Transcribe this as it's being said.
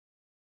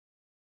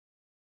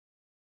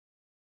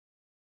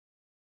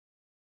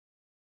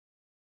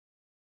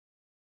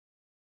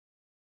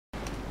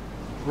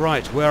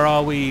Right, where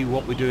are we?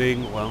 What we're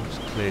doing? Well, it's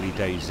clearly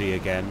Dayz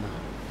again.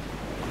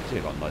 See, I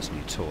got a nice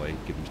new toy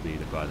given to me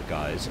by the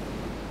guys.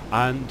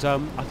 And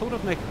I thought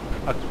I'd make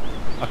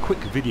a quick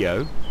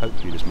video.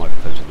 Hopefully this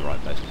microphone's in the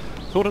right place.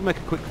 Thought I'd make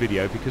a quick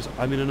video because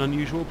I'm in an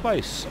unusual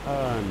place.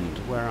 And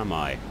where am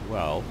I?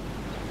 Well,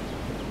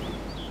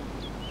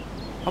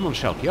 I'm on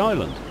Skalisty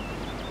Island.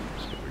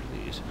 Let's get rid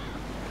of these.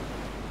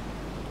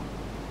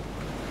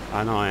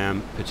 And I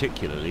am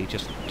particularly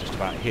just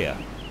about here.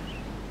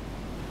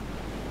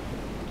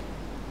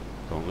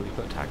 Go on, let me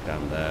put a tag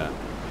down there.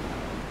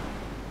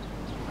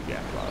 Yeah,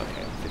 right,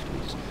 okay, 50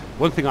 metres.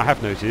 One thing I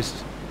have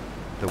noticed,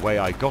 the way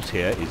I got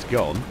here is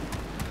gone.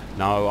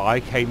 Now,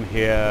 I came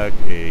here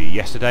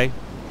yesterday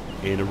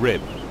in a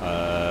rib,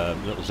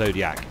 little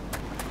Zodiac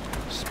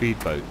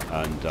speedboat,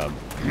 and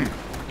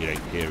it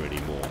ain't here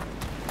anymore.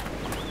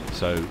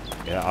 So,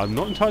 yeah, I'm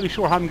not entirely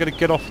sure how I'm going to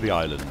get off the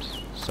island.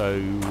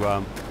 So,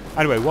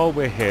 anyway, while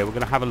we're here, we're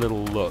going to have a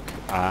little look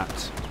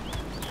at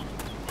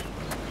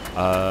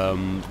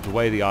the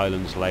way the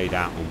island's laid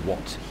out and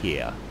what's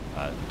here.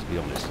 To be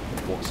honest,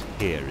 what's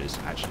here is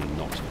actually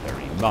not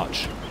very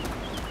much.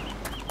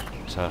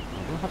 But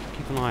we'll have to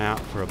keep an eye out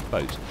for a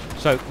boat.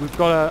 So we've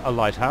got a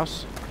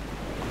lighthouse.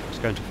 Let's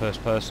go into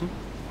first person.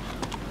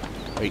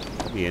 Wait,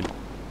 put me in.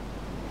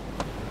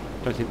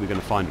 Don't think we're going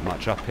to find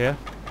much up here.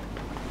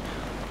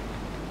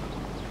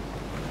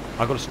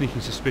 I've got a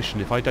sneaking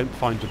suspicion if I don't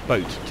find a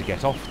boat to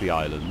get off the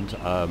island,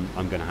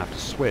 I'm going to have to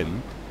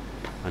swim.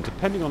 And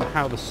depending on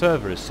how the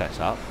server is set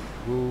up,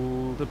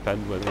 will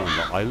depend whether or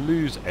not I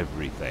lose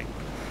everything.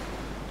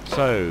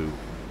 So,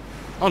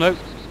 oh no,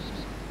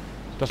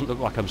 doesn't look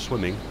like I'm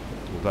swimming,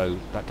 although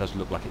that does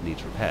look like it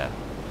needs repair.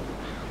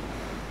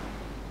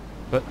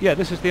 But yeah,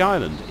 this is the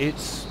island.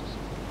 It's,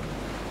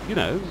 you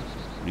know,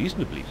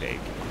 reasonably big.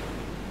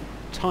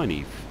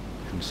 Tiny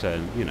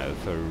concern, you know,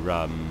 for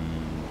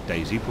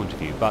Dayz point of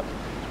view, but,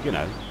 you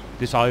know,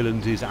 this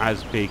island is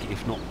as big,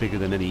 if not bigger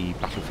than any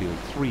Battlefield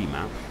 3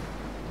 map.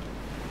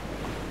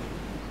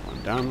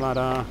 Down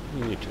ladder,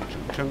 chunk,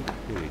 chunk, chunk.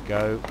 Here we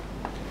go.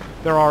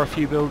 There are a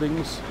few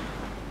buildings,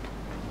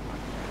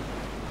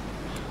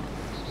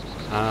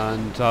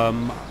 and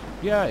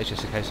yeah, it's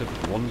just a case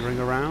of wandering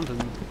around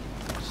and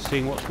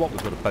seeing what's what.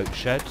 We've got a boat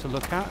shed to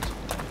look at.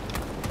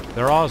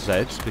 There are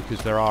Zeds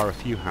because there are a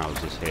few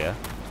houses here.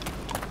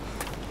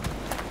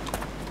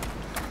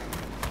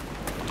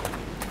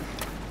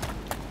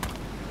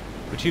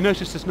 But you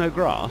notice there's no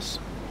grass.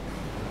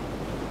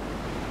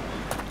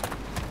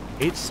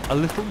 It's a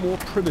little more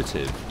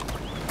primitive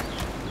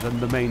than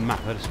the main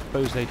map. I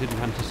suppose they didn't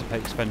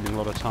anticipate spending a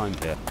lot of time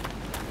here.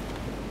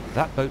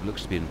 That boat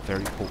looks to be in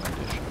very poor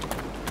condition.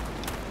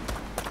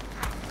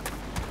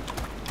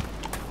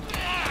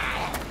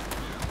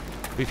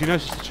 But if you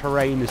notice, the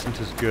terrain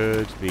isn't as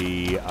good,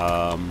 the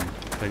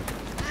thing.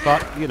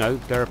 But, you know,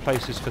 there are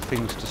places for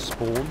things to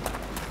spawn.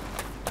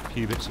 A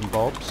few bits and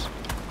bobs.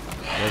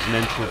 There's an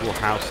enterable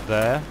house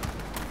there.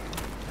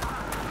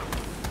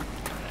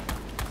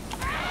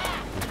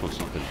 It's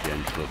not going to be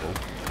enterable,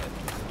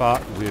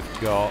 but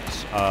we've got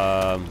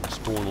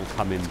spawn will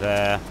come in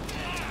there,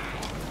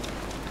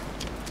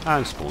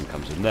 and spawn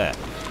comes in there.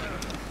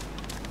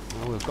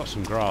 Well, we've got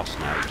some grass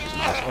now, which is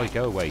nice. Oh,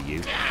 go away,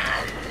 you.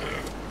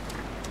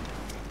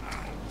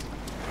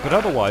 But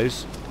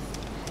otherwise,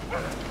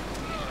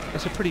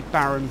 it's a pretty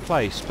barren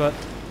place. But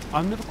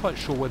I'm never quite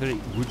sure whether it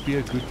would be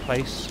a good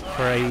place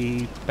for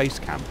a base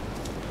camp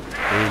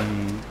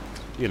in,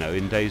 you know,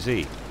 in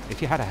Dayz.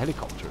 If you had a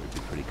helicopter, it would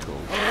be pretty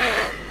cool.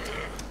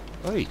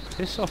 Oi,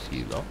 piss off,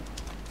 you lot.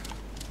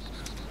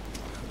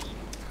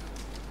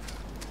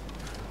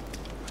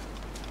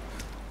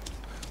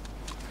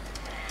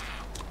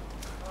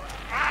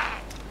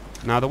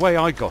 Now, the way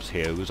I got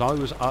here was I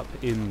was up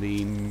in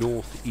the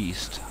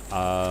northeast,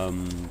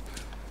 and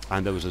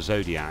there was a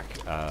Zodiac,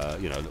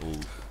 you know, little.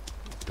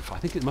 I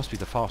think it must be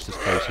the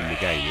fastest boat in the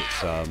game.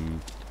 It's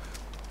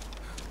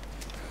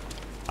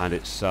and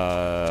it's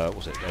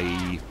what's it?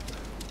 A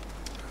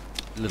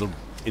little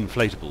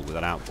inflatable with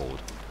an outboard.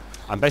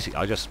 And basically,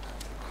 I just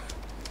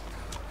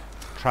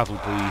travelled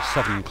the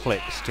 7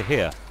 clicks to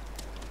here,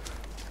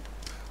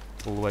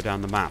 all the way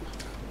down the map.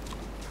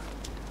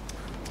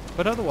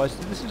 But otherwise,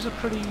 this is a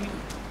pretty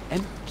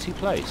empty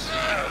place.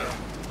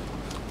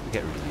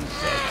 Get rid of these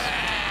Zeds.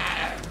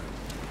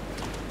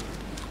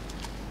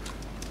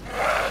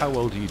 How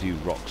well do you do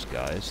rocks,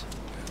 guys?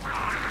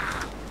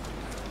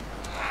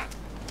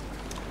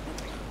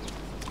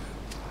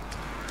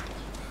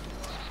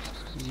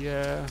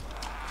 Yeah,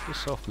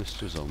 piss off,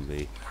 Mr.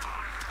 Zombie.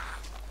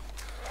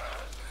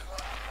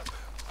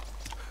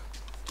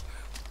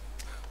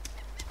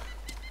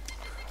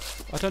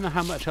 I don't know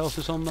how much else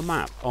is on the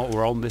map,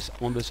 or on this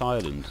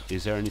island.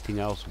 Is there anything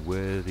else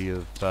worthy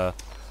of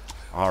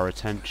our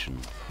attention?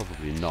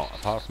 Probably not.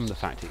 Apart from the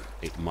fact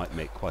it might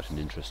make quite an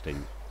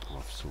interesting. Oh,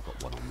 I've still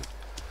got one on me.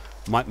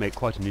 Might make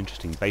quite an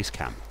interesting base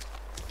camp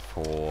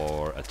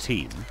for a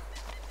team.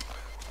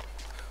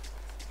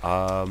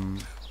 I'm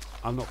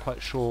not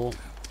quite sure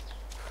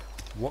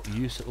what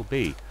use it'll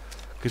be,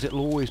 because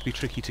it'll always be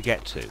tricky to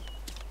get to.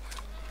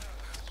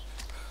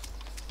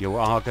 You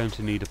are going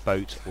to need a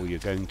boat, or you're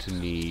going to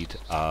need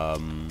a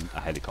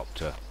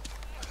helicopter.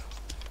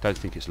 Don't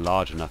think it's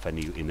large enough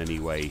in any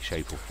way,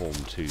 shape or form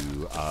to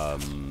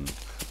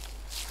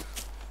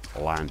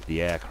land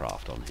the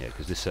aircraft on here,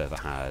 because this server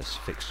has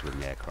fixed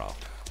wing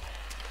aircraft.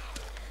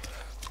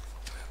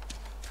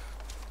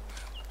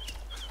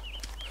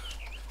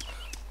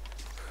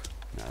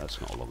 No, that's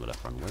not a long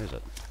enough runway, is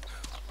it?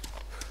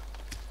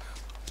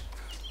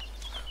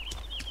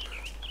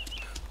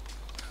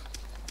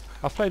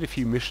 I've played a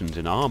few missions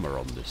in armour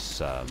on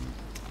this island.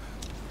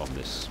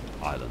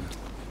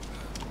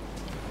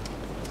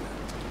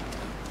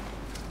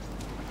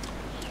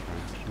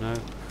 No,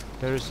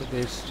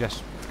 it's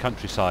just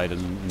countryside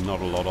and not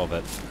a lot of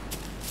it.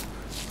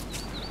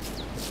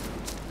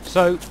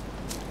 So,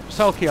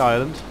 Skalisty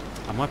Island,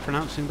 am I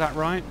pronouncing that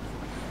right?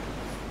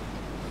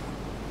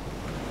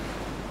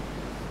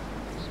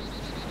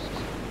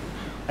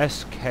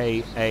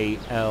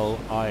 Skalisty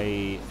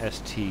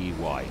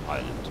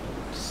Island.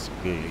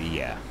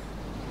 Yeah.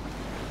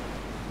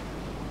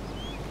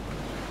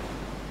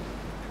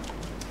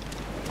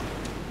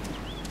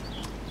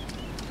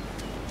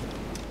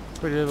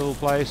 Pretty little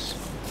place.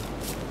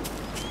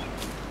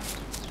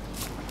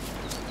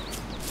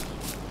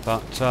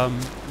 But,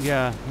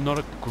 yeah, not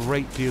a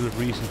great deal of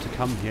reason to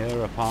come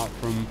here apart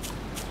from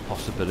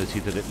possibility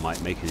that it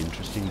might make an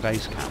interesting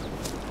base camp.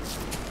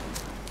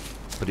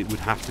 But it would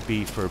have to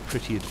be for a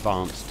pretty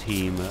advanced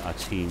team, a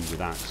team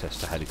with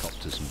access to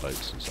helicopters and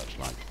boats and such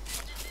like.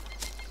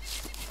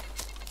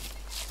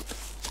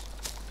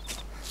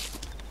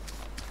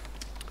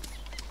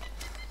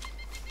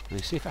 Now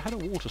you see, if it had a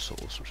water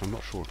source, which I'm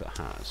not sure if it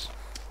has,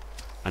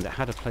 and it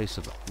had a place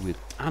with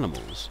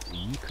animals,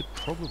 you could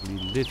probably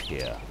live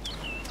here.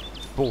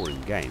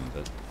 Boring game,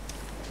 but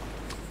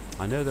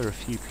I know there are a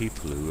few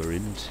people who are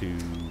into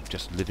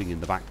just living in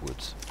the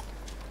backwoods.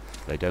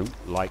 They don't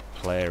like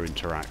player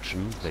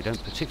interaction, they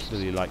don't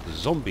particularly like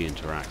zombie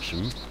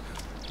interaction,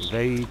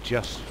 they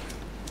just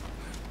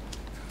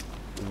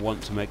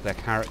want to make their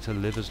character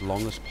live as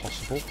long as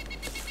possible.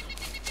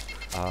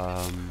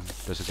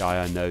 There's a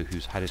guy I know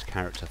who's had his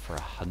character for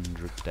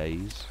 100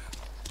 days.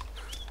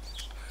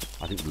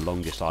 I think the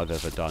longest I've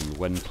ever done,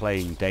 when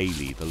playing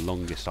daily, the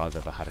longest I've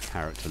ever had a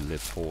character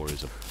live for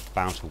is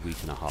about a week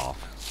and a half.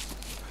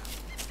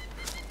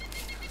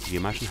 Can you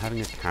imagine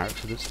having a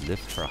character that's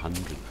lived for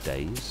 100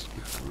 days?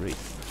 Good grief.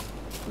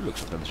 It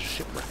looks like there's a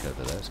shipwreck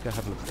over there. Let's go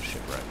have a look at the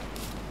shipwreck.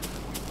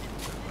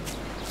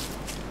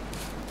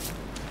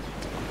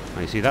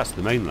 Now you see, that's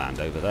the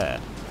mainland over there.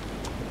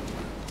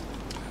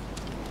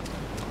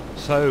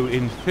 So,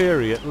 in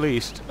theory at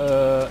least,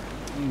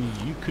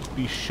 you could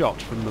be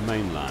shot from the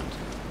mainland.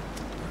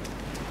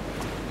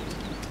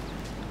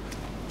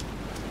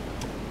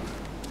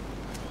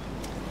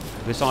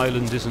 This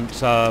island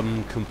isn't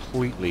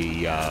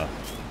completely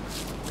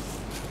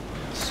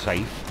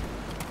safe.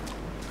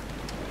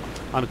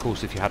 And of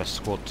course, if you had a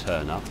squad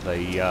turn up,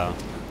 they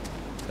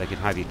could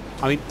have you.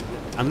 I mean,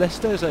 unless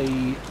there's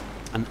an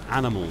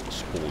animal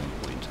spawn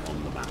point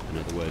on the map. In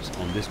other words,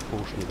 on this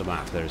portion of the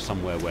map, there is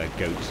somewhere where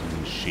goats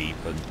and sheep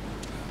and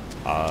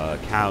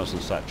cows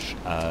and such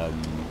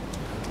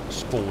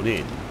spawn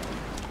in.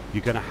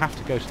 You're going to have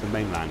to go to the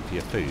mainland for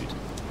your food.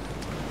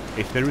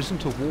 If there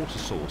isn't a water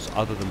source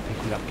other than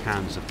picking up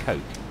cans of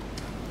Coke,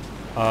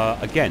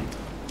 again,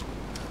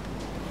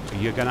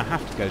 you're going to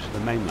have to go to the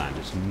mainland.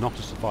 It's not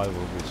a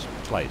survivable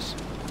place.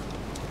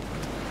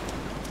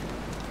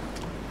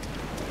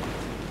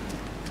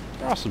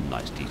 There are some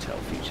nice detail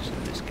features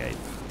in this game.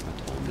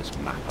 On this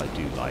map I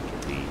do like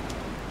it.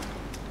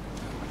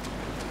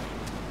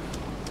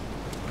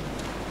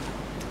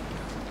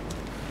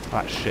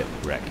 That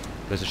shipwreck.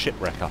 There's a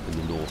shipwreck up in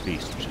the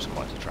northeast which is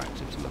quite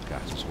attractive to look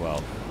at as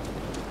well.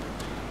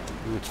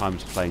 All the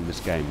times playing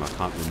this game I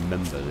can't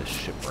remember this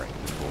shipwreck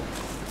before.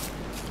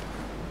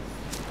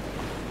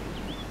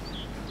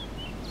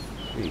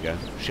 Here you go,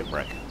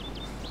 shipwreck.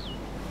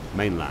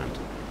 Mainland.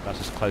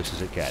 That's as close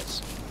as it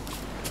gets.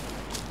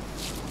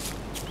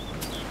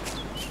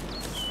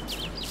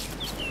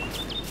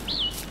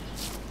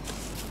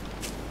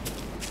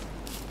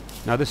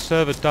 Now this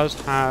server does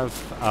have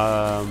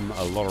a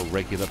lot of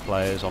regular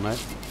players on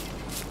it.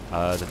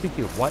 They're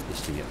thinking of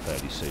whitelisting it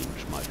fairly soon,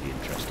 which might be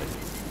interesting.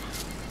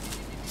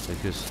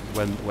 Because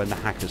when the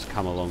hackers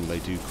come along, they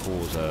do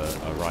cause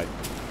a right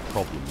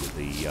problem with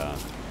the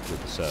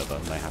server,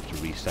 and they have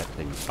to reset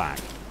things back.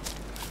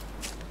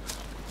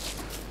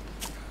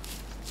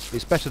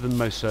 It's better than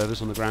most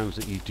servers on the grounds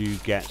that you do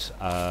get.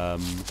 Oh,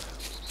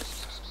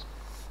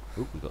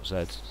 we've got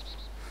Zeds.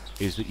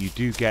 Is that you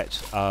do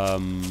get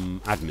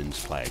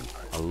admins playing.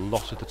 A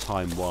lot of the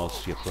time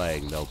whilst you're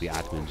playing, there'll be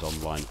admins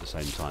online at the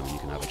same time, and you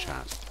can have a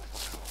chat.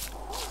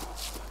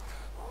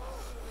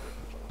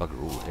 Bugger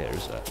all here,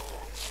 is there?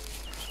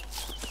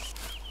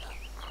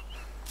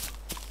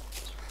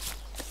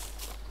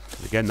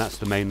 Again, that's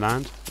the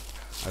mainland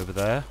over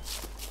there,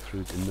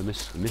 through in the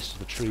mist of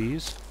the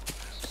trees.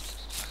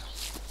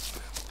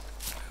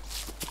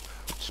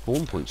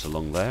 Spawn points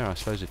along there. I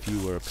suppose if you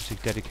were a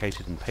particularly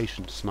dedicated and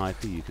patient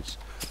sniper, you could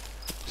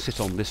sit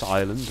on this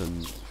island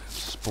and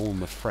spawn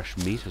the fresh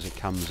meat as it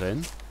comes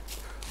in.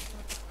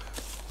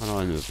 I know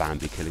I'm into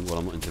Bambi killing. Well,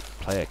 I'm not into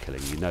player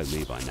killing. You know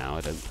me by now.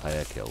 I don't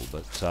player kill.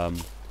 But,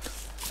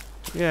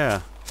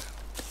 yeah.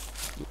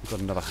 We've got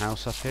another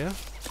house up here.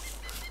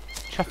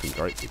 Chuffing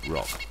great big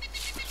rock.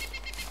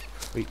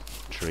 Sweet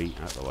tree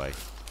out of the way.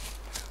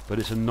 But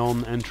it's a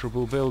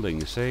non-enterable building,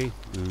 you see?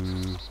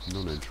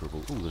 Non-enterable.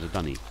 Ooh, there's a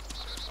dunny.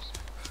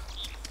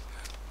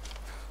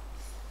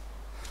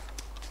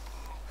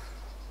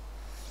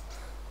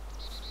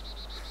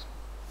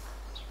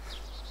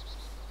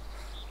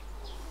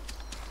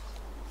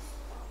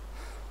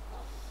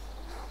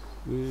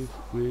 Ooh,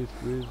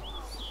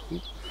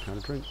 have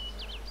a drink.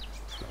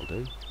 That'll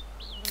do.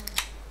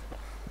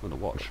 I'm gonna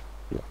watch.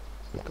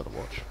 I've got to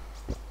watch.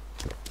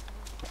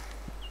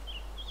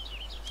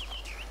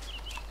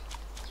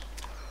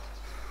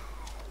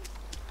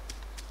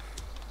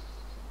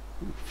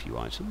 Ooh, a few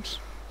items.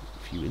 A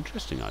few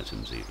interesting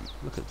items even.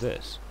 Look at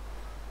this.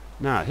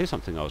 Now, here's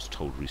something I was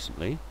told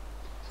recently.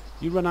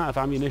 You run out of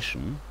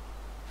ammunition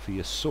for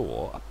your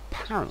saw,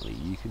 apparently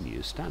you can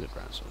use standard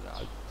rounds. I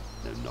have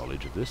no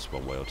knowledge of this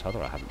one way or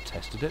t'other. I haven't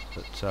tested it,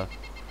 but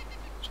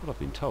that's what I've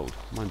been told.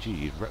 Mind you,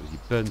 you'd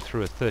burn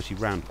through a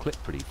 30-round clip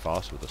pretty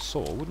fast with a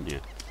saw, wouldn't you?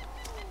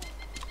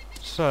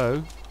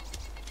 So,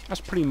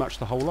 that's pretty much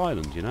the whole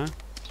island, you know?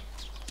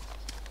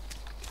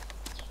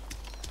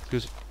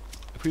 Because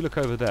if we look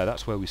over there,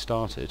 that's where we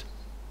started.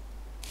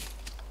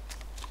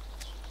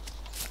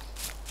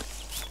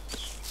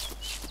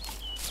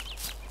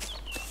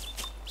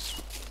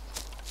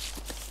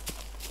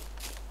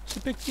 It's a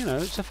big, you know,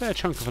 it's a fair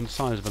chunk of the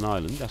size of an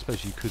island. I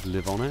suppose you could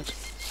live on it.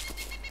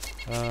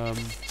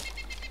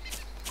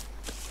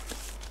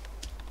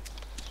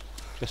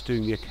 Just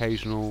doing the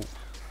occasional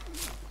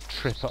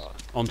trip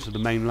onto the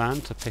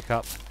mainland to pick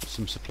up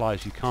some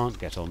supplies you can't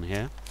get on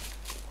here.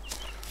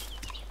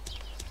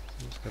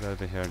 Let's get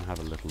over here and have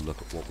a little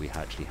look at what we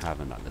actually have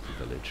in that little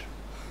village.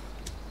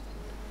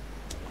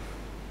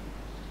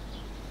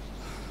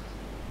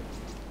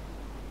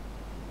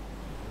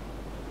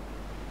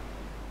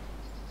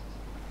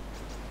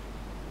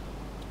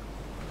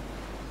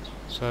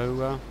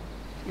 So,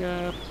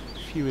 yeah, a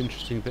few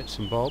interesting bits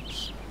and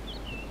bobs.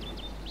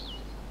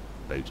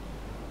 Boat.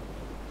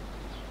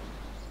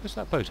 Where's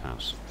that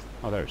boathouse?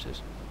 Oh, there it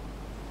is.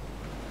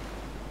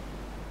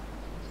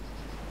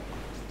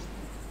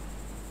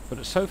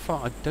 But so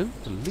far, I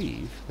don't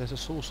believe there's a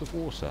source of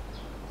water.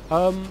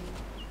 I'll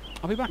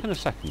be back in a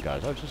second,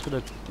 guys. I'm just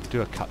going to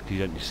do a cut because you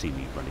don't see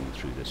me running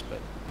through this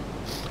bit.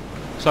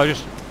 So I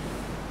just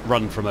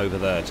run from over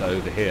there to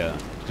over here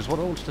because what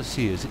I wanted to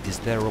see is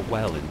there a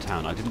well in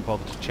town? I didn't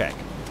bother to check.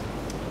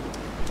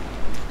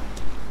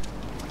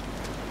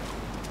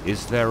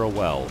 Is there a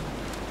well?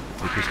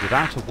 Because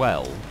without a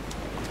well,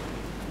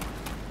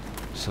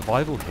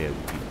 survival here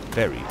would be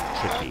very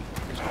tricky.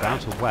 Because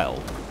without a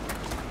well,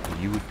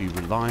 you would be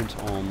reliant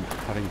on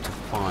having to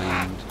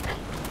find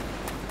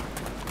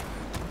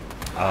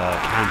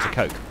cans of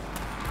Coke.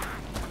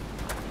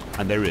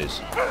 And there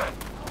is.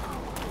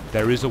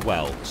 There is a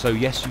well. So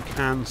yes, you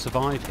can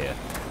survive here.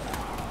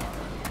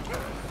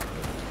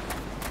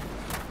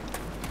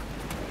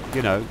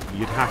 You know,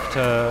 you'd have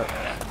to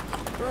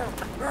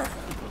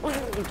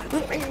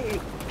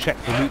check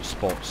the loot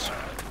spots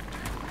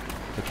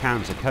for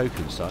cans of Coke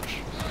and such.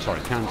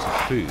 Sorry, cans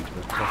of food.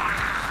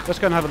 But, let's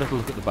go and have a little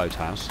look at the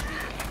boathouse.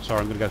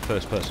 Sorry, I'm going to go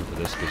first person for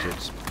this because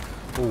it's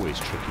always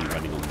tricky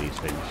running on these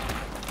things.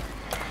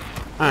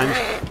 And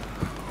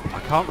I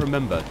can't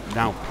remember.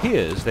 Now,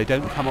 piers, they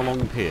don't come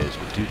along piers,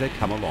 but do they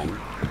come along?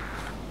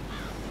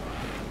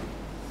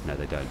 No,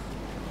 they don't.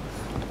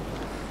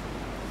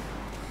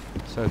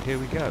 So here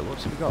we go.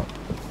 What's we got?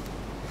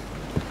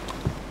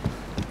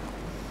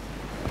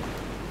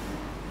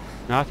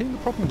 Now, I think the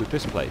problem with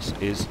this place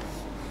is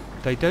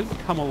they don't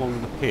come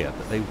along the pier,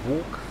 but they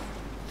walk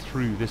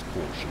through this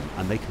portion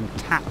and they can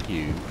tap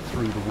you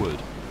through the wood.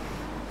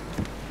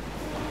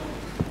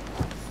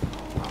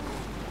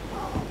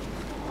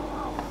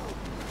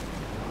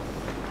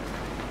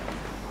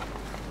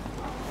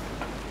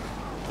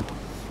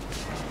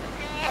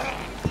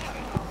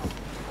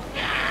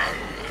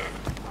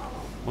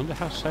 Wonder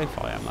how safe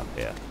I am up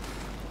here.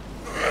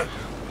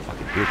 I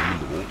can hear them in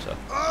the water.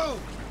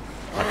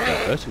 Like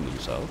they're hurting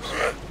themselves.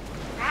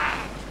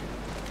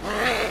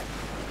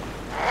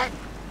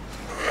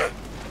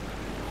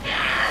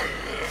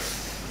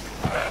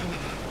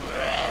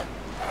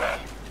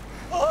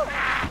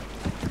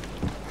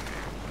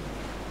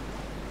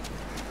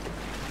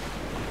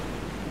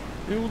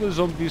 All the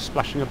zombies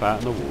splashing about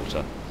in the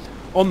water.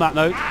 On that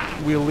note,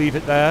 we'll leave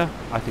it there.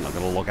 I think I'm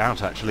going to log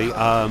out actually.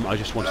 I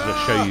just wanted to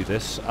show you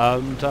this,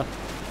 and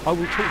I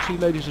will talk to you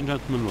ladies and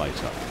gentlemen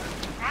later.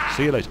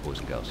 See you later, boys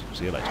and girls.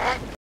 See you later.